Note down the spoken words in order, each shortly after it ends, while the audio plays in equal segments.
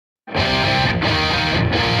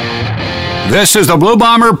This is the Blue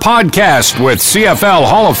Bomber Podcast with CFL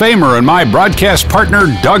Hall of Famer and my broadcast partner,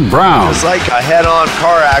 Doug Brown. It was like a head-on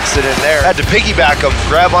car accident there. Had to piggyback him,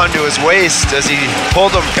 grab onto his waist as he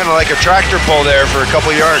pulled him kind of like a tractor pull there for a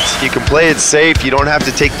couple yards. You can play it safe. You don't have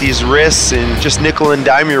to take these risks and just nickel and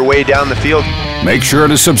dime your way down the field. Make sure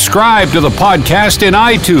to subscribe to the podcast in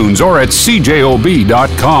iTunes or at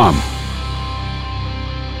cjob.com.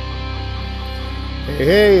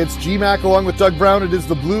 Hey, it's G-Mac along with Doug Brown. It is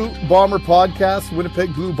the Blue Bomber Podcast.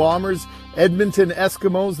 Winnipeg Blue Bombers, Edmonton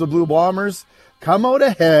Eskimos, the Blue Bombers, come out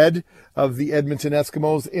ahead of the Edmonton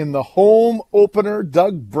Eskimos in the home opener.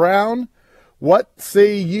 Doug Brown, what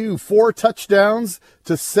say you? 4 touchdowns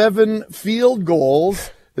to 7 field goals.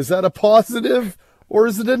 Is that a positive or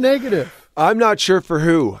is it a negative? I'm not sure for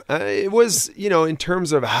who. It was, in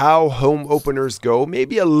terms of how home openers go,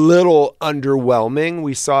 maybe a little underwhelming.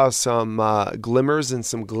 We saw some glimmers and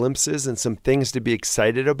some glimpses and some things to be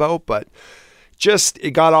excited about, but just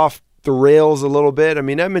it got off the rails a little bit. I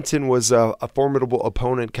mean, Edmonton was a formidable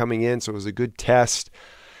opponent coming in, so it was a good test.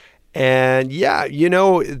 And yeah,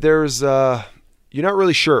 there's you're not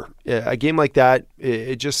really sure. A game like that,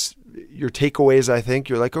 it just, your takeaways, I think,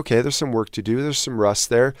 you're like, okay, there's some work to do. There's some rust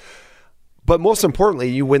there. But most importantly,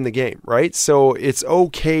 you win the game, right? So it's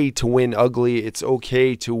okay to win ugly. It's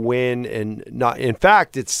okay to win and not. In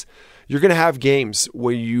fact, you're going to have games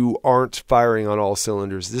where you aren't firing on all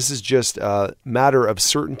cylinders. This is just a matter of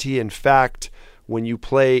certainty and fact. When you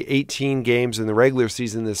play 18 games in the regular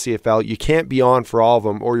season in the CFL, you can't be on for all of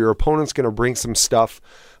them, or your opponent's going to bring some stuff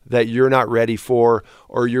that you're not ready for,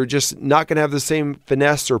 or you're just not going to have the same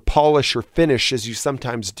finesse or polish or finish as you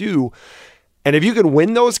sometimes do. And if you can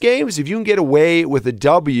win those games, if you can get away with a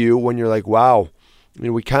W when you're like, wow,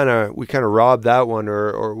 we kind of robbed that one,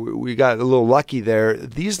 or we got a little lucky there.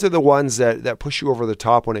 These are the ones that push you over the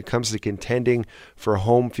top when it comes to contending for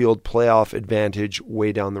home field playoff advantage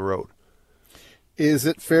way down the road. Is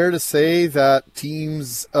it fair to say that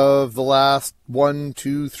teams of the last 1,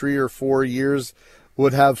 2, 3, or 4 years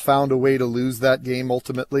would have found a way to lose that game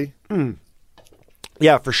ultimately?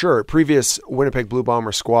 Yeah, for sure. Previous Winnipeg Blue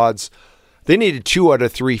Bomber squads, they needed 2 out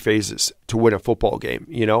of 3 phases to win a football game.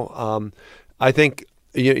 I think,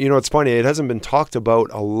 it's funny. It hasn't been talked about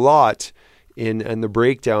a lot in the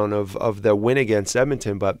breakdown of the win against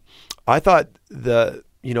Edmonton, but I thought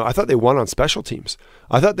I thought they won on special teams.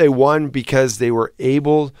 I thought they won because they were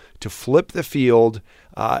able to flip the field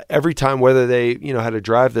every time, whether they, had a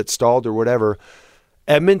drive that stalled or whatever.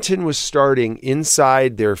 Edmonton was starting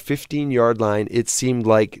inside their 15-yard line. It seemed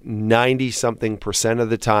like 90-something% of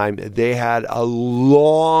the time. They had a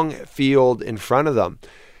long field in front of them.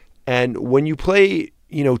 And when you play,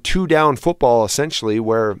 2-down football, essentially,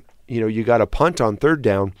 where, you got a punt on 3rd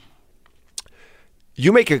down,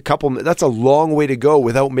 you make a couple, that's a long way to go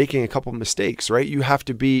without making a couple mistakes, right? You have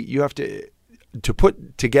to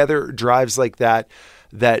put together drives like that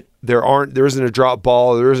there isn't a drop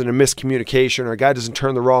ball, there isn't a miscommunication, or a guy doesn't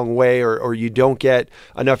turn the wrong way, or you don't get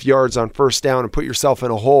enough yards on 1st down and put yourself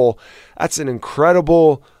in a hole. That's an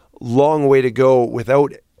incredible long way to go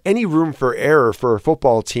without any room for error for a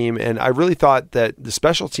football team. And I really thought that the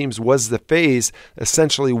special teams was the phase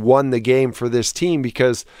essentially won the game for this team,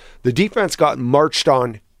 because the defense got marched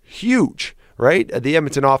on huge, right? The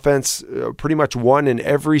Edmonton offense pretty much won in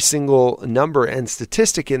every single number and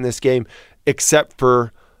statistic in this game, except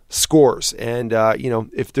for scores. And,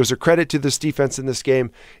 if there's a credit to this defense in this game,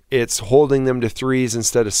 it's holding them to 3s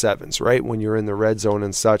instead of 7s, right? When you're in the red zone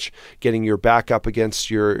and such, getting your back up against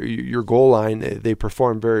your goal line, they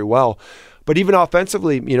perform very well. But even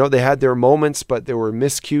offensively, they had their moments, but there were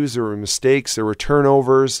miscues, there were mistakes, there were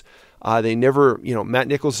turnovers. They never, Matt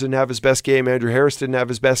Nichols didn't have his best game. Andrew Harris didn't have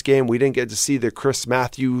his best game. We didn't get to see the Chris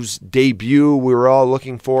Matthews debut we were all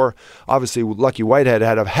looking for. Obviously, Lucky Whitehead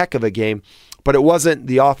had a heck of a game, but it wasn't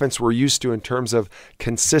the offense we're used to in terms of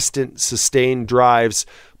consistent, sustained drives,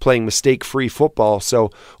 playing mistake-free football. So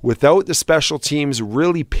without the special teams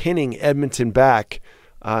really pinning Edmonton back,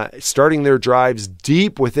 starting their drives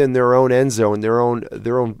deep within their own end zone, their own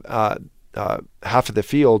half of the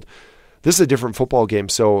field, this is a different football game.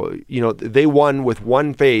 So, they won with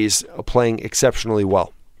one phase playing exceptionally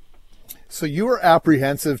well. So you were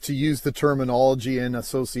apprehensive to use the terminology in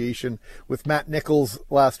association with Matt Nichols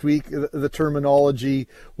last week. The terminology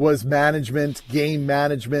was management, game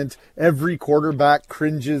management. Every quarterback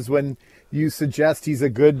cringes when you suggest he's a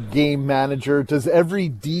good game manager. Does every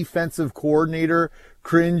defensive coordinator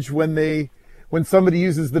cringe when somebody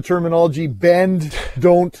uses the terminology bend,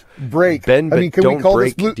 don't break? Bend, but don't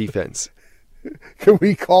break defense. Can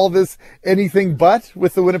we call this anything but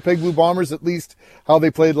with the Winnipeg Blue Bombers, at least how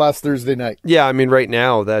they played last Thursday night? Yeah, I mean, right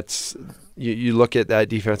now, that's, you look at that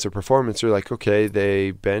defensive performance, you're like, okay,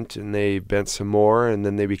 they bent and they bent some more, and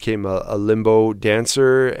then they became a limbo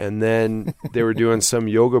dancer, and then they were doing some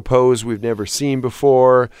yoga pose we've never seen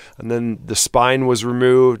before, and then the spine was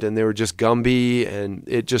removed, and they were just Gumby, and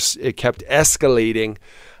it kept escalating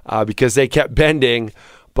because they kept bending.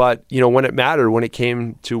 But, when it mattered, when it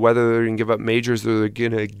came to whether they're going to give up majors or they're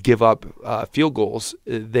going to give up field goals,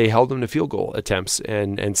 they held them to field goal attempts,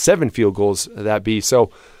 and 7 field goals that be. So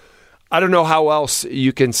I don't know how else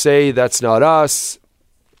you can say that's not us.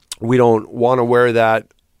 We don't want to wear that.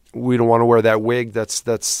 We don't want to wear that wig.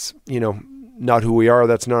 That's not who we are.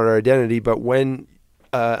 That's not our identity. But when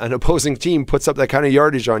an opposing team puts up that kind of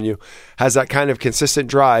yardage on you, has that kind of consistent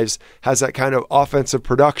drives, has that kind of offensive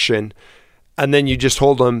production, and then you just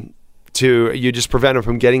you just prevent them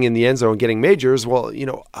from getting in the end zone, getting majors. Well,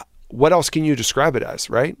 what else can you describe it as,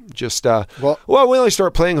 right? Just we only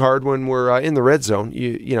start playing hard when we're in the red zone.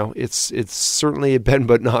 It's certainly a bend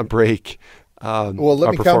but not break. Let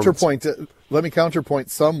me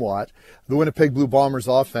counterpoint somewhat. The Winnipeg Blue Bombers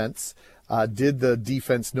offense did the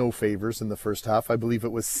defense no favors in the first half. I believe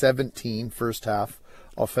it was 17 first half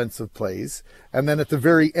offensive plays, and then at the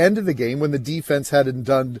very end of the game, when the defense had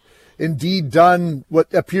indeed done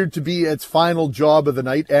what appeared to be its final job of the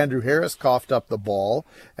night, Andrew Harris coughed up the ball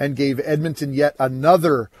and gave Edmonton yet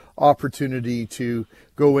another opportunity to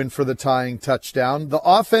go in for the tying touchdown. The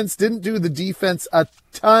offense didn't do the defense a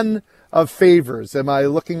ton of favors. Am I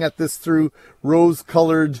looking at this through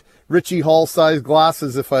rose-colored Richie Hall-sized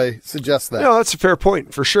glasses if I suggest that? No, that's a fair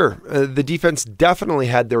point for sure. The defense definitely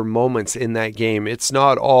had their moments in that game. It's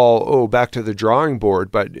not all, back to the drawing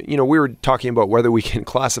board, but, we were talking about whether we can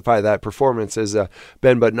classify that performance as a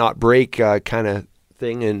bend but not break kind of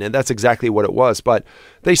thing, and that's exactly what it was. But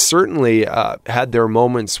they certainly had their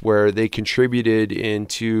moments where they contributed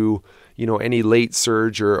into any late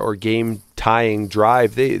surge or game-tying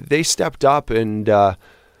drive. They stepped up and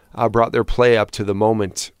brought their play up to the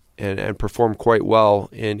moment and performed quite well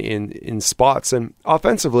in spots. And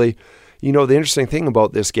offensively, the interesting thing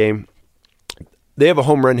about this game, they have a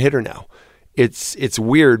home run hitter now. It's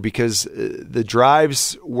weird because the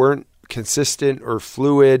drives weren't consistent or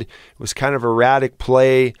fluid. It was kind of erratic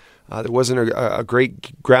play. There wasn't a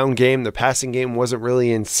great ground game. The passing game wasn't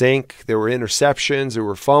really in sync. There were interceptions. There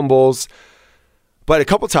were fumbles. But a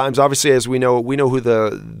couple times, obviously, as we know who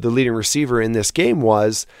the leading receiver in this game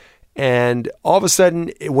was. And all of a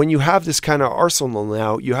sudden, when you have this kind of arsenal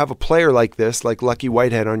now, you have a player like this, like Lucky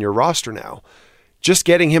Whitehead on your roster now, just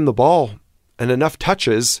getting him the ball and enough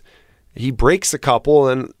touches, he breaks a couple,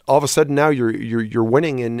 and all of a sudden now you're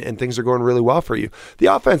winning and things are going really well for you. The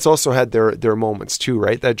offense also had their moments too,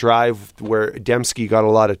 right? That drive where Dembski got a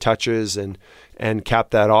lot of touches and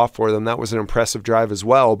capped that off for them. That was an impressive drive as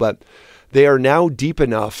well, but they are now deep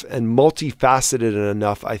enough and multifaceted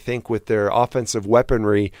enough, I think, with their offensive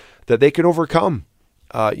weaponry that they can overcome,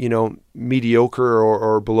 mediocre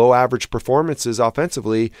or below average performances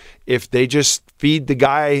offensively if they just feed the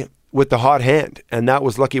guy with the hot hand. And that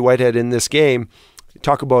was Lucky Whitehead in this game.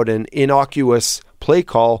 Talk about an innocuous play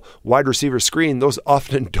call, wide receiver screen. Those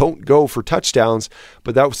often don't go for touchdowns,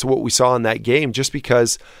 but that was what we saw in that game just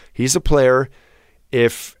because he's a player.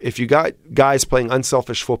 If you got guys playing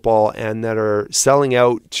unselfish football and that are selling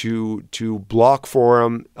out to block for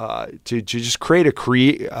him, to just create a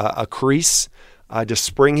crease, to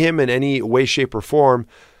spring him in any way, shape, or form,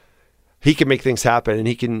 he can make things happen, and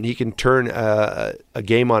he can turn a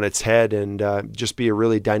game on its head and just be a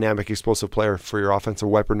really dynamic, explosive player for your offensive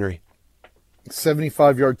weaponry.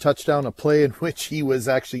 75-yard touchdown, a play in which he was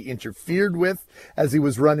actually interfered with as he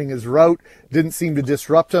was running his route. Didn't seem to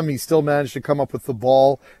disrupt him. He still managed to come up with the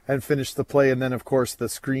ball and finish the play. And then, of course, the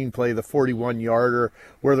screen play, the 41-yarder,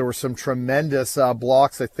 where there were some tremendous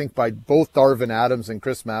blocks, I think, by both Darvin Adams and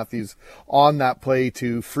Chris Matthews on that play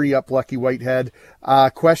to free up Lucky Whitehead.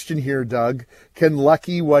 Question here, Doug. Can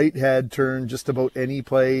Lucky Whitehead turn just about any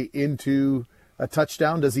play into a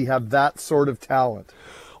touchdown? Does he have that sort of talent?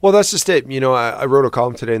 Well, that's just it. I wrote a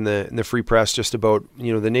column today in the Free Press just about,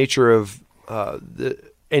 the nature of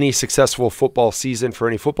any successful football season for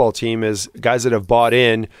any football team is guys that have bought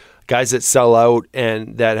in, guys that sell out,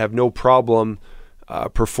 and that have no problem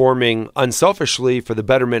performing unselfishly for the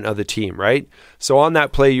betterment of the team, right? So on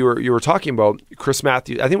that play you were talking about, Chris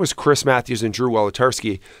Matthews, I think it was Chris Matthews and Drew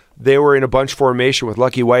Wolotarski. They were in a bunch formation with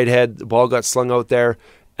Lucky Whitehead. The ball got slung out there,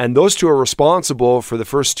 and those two are responsible for the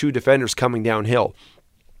first two defenders coming downhill.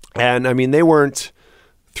 And, they weren't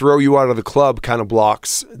throw you out of the club kind of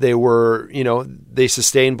blocks. They were, they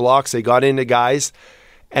sustained blocks. They got into guys,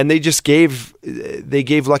 and they gave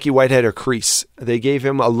Lucky Whitehead a crease. They gave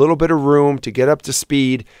him a little bit of room to get up to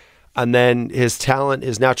speed. And then his talent,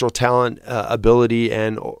 his natural talent, ability,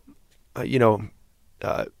 and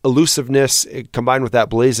elusiveness combined with that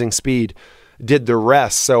blazing speed did the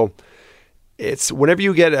rest. So it's whenever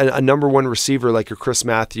you get a number one receiver like your Chris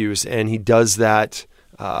Matthews, and he does that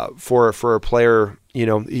for a player,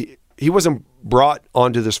 he wasn't brought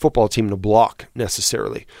onto this football team to block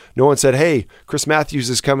necessarily. No one said, hey, Chris Matthews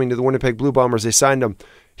is coming to the Winnipeg Blue Bombers. They signed him.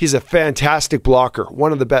 He's a fantastic blocker.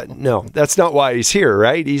 One of the best. No, that's not why he's here,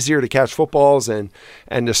 right? He's here to catch footballs and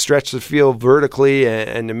to stretch the field vertically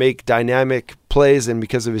and to make dynamic plays. And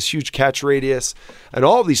because of his huge catch radius and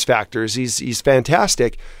all of these factors, he's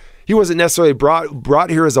fantastic. He wasn't necessarily brought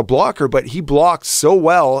here as a blocker, but he blocked so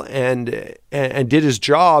well and did his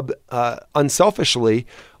job unselfishly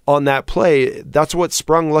on that play. That's what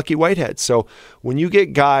sprung Lucky Whitehead. So when you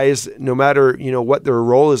get guys, no matter what their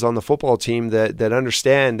role is on the football team, that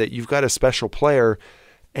understand that you've got a special player,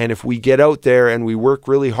 and if we get out there and we work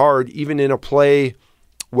really hard, even in a play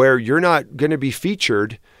where you're not going to be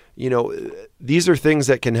featured, these are things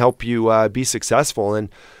that can help you be successful. And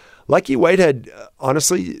Lucky Whitehead,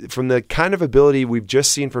 honestly, from the kind of ability we've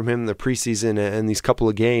just seen from him in the preseason and these couple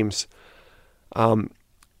of games,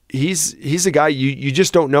 he's a guy you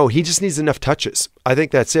just don't know. He just needs enough touches. I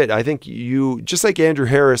think that's it. I think just like Andrew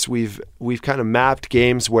Harris, we've kind of mapped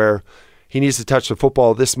games where he needs to touch the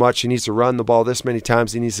football this much, he needs to run the ball this many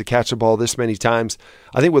times, he needs to catch the ball this many times.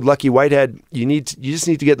 I think with Lucky Whitehead, you just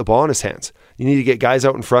need to get the ball in his hands. You need to get guys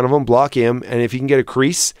out in front of him, block him, and if he can get a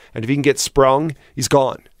crease and if he can get sprung, he's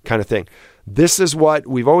gone, kind of thing. This is what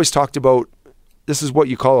we've always talked about. This is what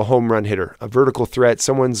you call a home run hitter, a vertical threat,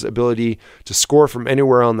 someone's ability to score from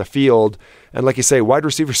anywhere on the field. And like you say, wide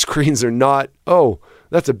receiver screens are not,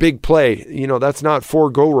 that's a big play. That's not 4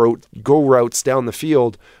 go routes down the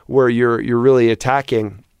field where you're really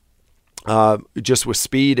attacking just with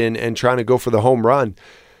speed and trying to go for the home run.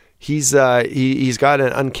 He's got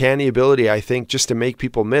an uncanny ability, I think, just to make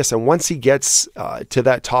people miss. And once he gets to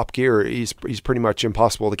that top gear, he's pretty much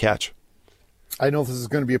impossible to catch. I know this is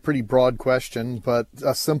going to be a pretty broad question, but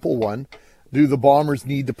a simple one. Do the Bombers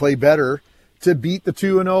need to play better to beat the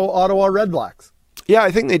 2-0 Ottawa Redblacks? Yeah,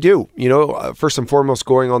 I think they do. First and foremost,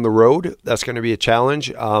 going on the road, that's going to be a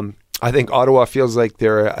challenge. I think Ottawa feels like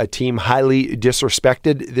they're a team highly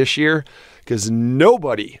disrespected this year because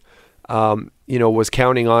nobody, was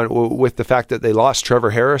counting on with the fact that they lost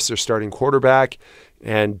Trevor Harris, their starting quarterback,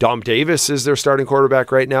 and Dom Davis is their starting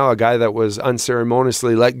quarterback right now, a guy that was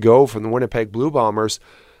unceremoniously let go from the Winnipeg Blue Bombers.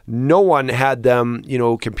 No one had them,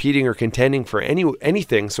 competing or contending for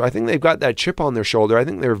anything. So I think they've got that chip on their shoulder. I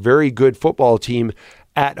think they're a very good football team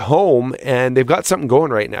at home, and they've got something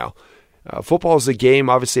going right now. Football is a game,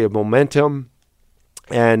 obviously, of momentum,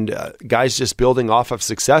 and guys just building off of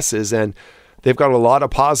successes. And they've got a lot of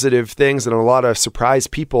positive things and a lot of surprise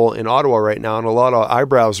people in Ottawa right now, and a lot of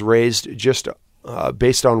eyebrows raised just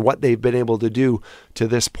based on what they've been able to do to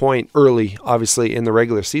this point early, obviously, in the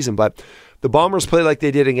regular season. But the Bombers play like they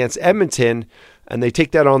did against Edmonton, and they take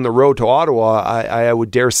that on the road to Ottawa. I would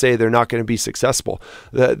dare say they're not going to be successful.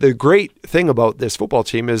 The great thing about this football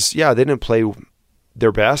team is, they didn't play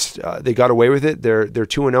their best. They got away with it. They're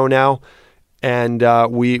 2-0 now, and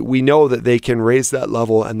we know that they can raise that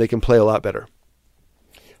level and they can play a lot better.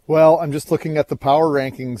 Well, I'm just looking at the power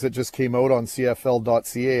rankings that just came out on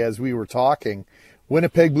CFL.ca as we were talking.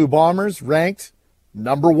 Winnipeg Blue Bombers ranked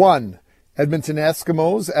number 1. Edmonton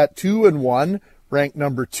Eskimos at 2-1, ranked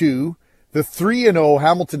number 2. The 3-0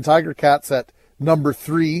 Hamilton Tiger Cats at number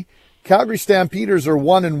 3. Calgary Stampeders are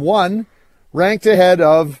 1-1, ranked ahead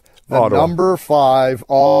of the Ottawa. number 5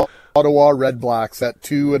 Ottawa Redblacks at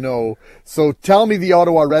 2-0. So tell me the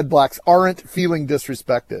Ottawa Redblacks aren't feeling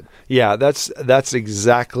disrespected. Yeah, that's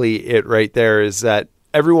exactly it right there, is that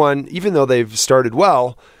everyone, even though they've started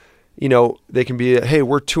well, they can be, hey,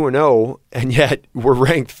 we're 2-0, and yet we're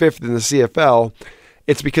ranked 5th in the CFL.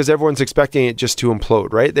 It's because everyone's expecting it just to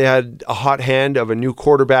implode, right? They had a hot hand of a new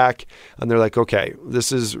quarterback, and they're like, okay,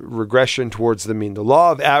 this is regression towards the mean. The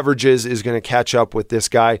law of averages is going to catch up with this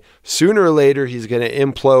guy. Sooner or later, he's going to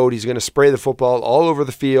implode. He's going to spray the football all over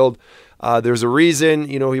the field. There's a reason,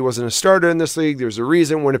 he wasn't a starter in this league. There's a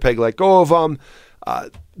reason Winnipeg let go of him.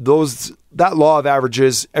 That law of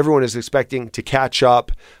averages, everyone is expecting to catch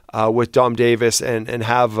up with Dom Davis and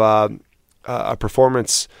have a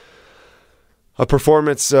performance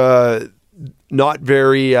not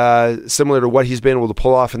very similar to what he's been able to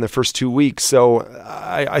pull off in the first 2 weeks. So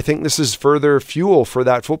I think this is further fuel for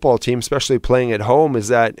that football team, especially playing at home, is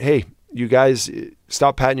that, hey, you guys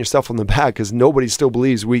stop patting yourself on the back because nobody still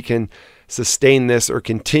believes we can sustain this or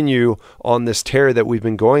continue on this tear that we've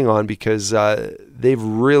been going on, because they've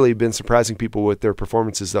really been surprising people with their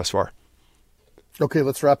performances thus far. Okay,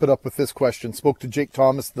 let's wrap it up with this question. Spoke to Jake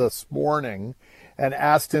Thomas this morning and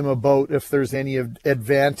asked him about if there's any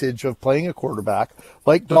advantage of playing a quarterback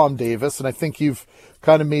like Dom Davis. And I think you've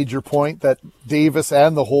kind of made your point that Davis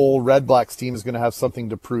and the whole Red Blacks team is going to have something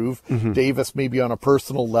to prove. Mm-hmm. Davis maybe on a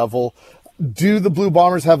personal level. Do the Blue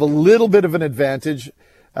Bombers have a little bit of an advantage,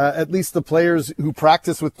 at least the players who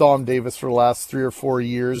practice with Dom Davis for the last 3 or 4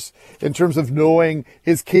 years, in terms of knowing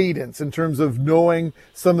his cadence, in terms of knowing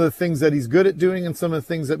some of the things that he's good at doing and some of the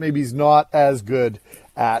things that maybe he's not as good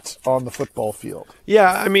at on the football field?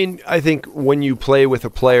 Yeah, I mean, I think when you play with a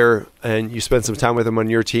player and you spend some time with him on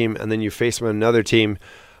your team and then you face him on another team,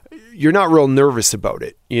 you're not real nervous about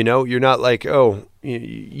it. You know, you're not like, oh,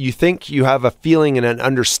 you think you have a feeling and an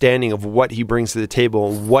understanding of what he brings to the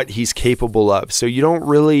table and what he's capable of. So you don't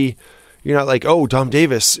really, you're not like, oh, Dom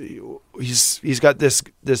Davis, he's got this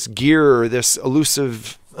gear or this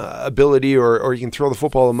elusive ability, or he can throw the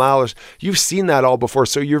football a mile. You've seen that all before.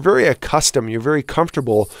 So you're very accustomed, you're very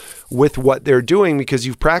comfortable with what they're doing because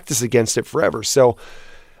you've practiced against it forever. So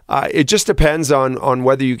it just depends on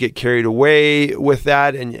whether you get carried away with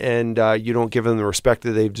that and you don't give them the respect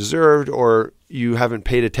that they've deserved, or you haven't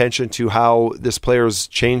paid attention to how this player's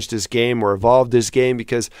changed his game or evolved his game,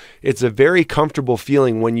 because it's a very comfortable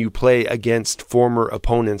feeling when you play against former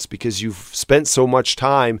opponents because you've spent so much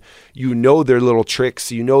time, you know their little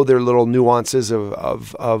tricks, you know their little nuances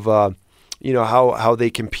of you know how they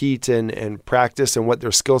compete and practice and what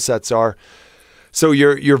their skill sets are. So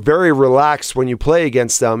you're very relaxed when you play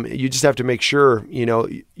against them. You just have to make sure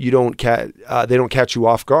they don't catch you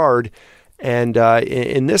off guard. And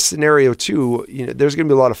in this scenario too, there's going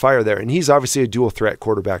to be a lot of fire there. And he's obviously a dual threat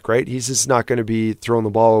quarterback, right? He's just not going to be throwing the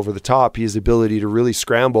ball over the top. He has the ability to really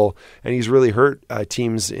scramble, and he's really hurt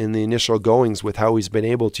teams in the initial goings with how he's been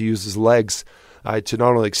able to use his legs to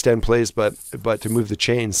not only extend plays but to move the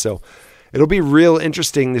chains. So it'll be real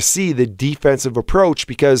interesting to see the defensive approach,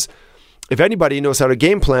 because if anybody knows how to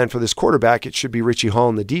game plan for this quarterback, it should be Richie Hall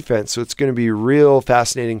in the defense. So it's going to be real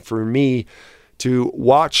fascinating for me to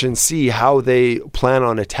watch and see how they plan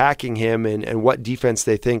on attacking him and what defense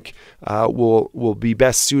they think will be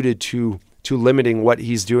best suited to limiting what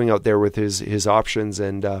he's doing out there with his options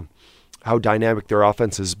and how dynamic their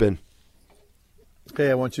offense has been. Okay,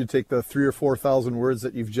 I want you to take the 3,000 or 4,000 words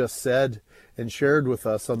that you've just said and shared with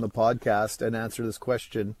us on the podcast and answer this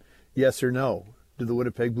question: yes or no? Do the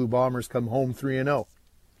Winnipeg Blue Bombers come home 3-0?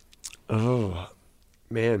 Oh,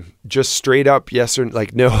 man, just straight up yes or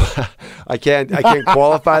no. I can't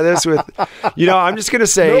qualify this with, I'm just going to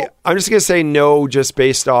say, nope. I'm just going to say no, just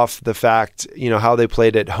based off the fact, how they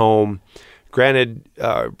played at home. Granted,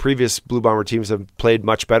 previous Blue Bomber teams have played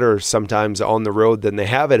much better sometimes on the road than they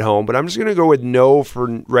have at home, but I'm just going to go with no for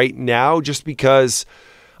right now, just because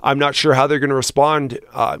I'm not sure how they're going to respond,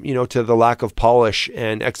 to the lack of polish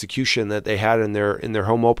and execution that they had in their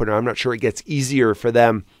home opener. I'm not sure it gets easier for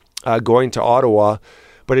them going to Ottawa,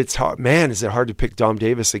 but it's hard. Man, is it hard to pick Dom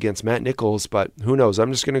Davis against Matt Nichols? But who knows?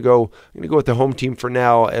 I'm just going to go with the home team for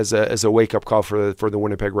now as a wake up call for the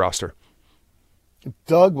Winnipeg roster.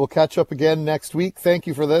 Doug, we'll catch up again next week. Thank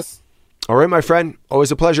you for this. All right, my friend.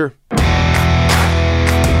 Always a pleasure. The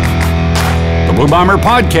Blue Bomber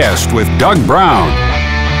Podcast with Doug Brown.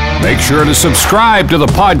 Make sure to subscribe to the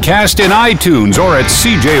podcast in iTunes or at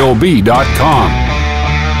cjob.com.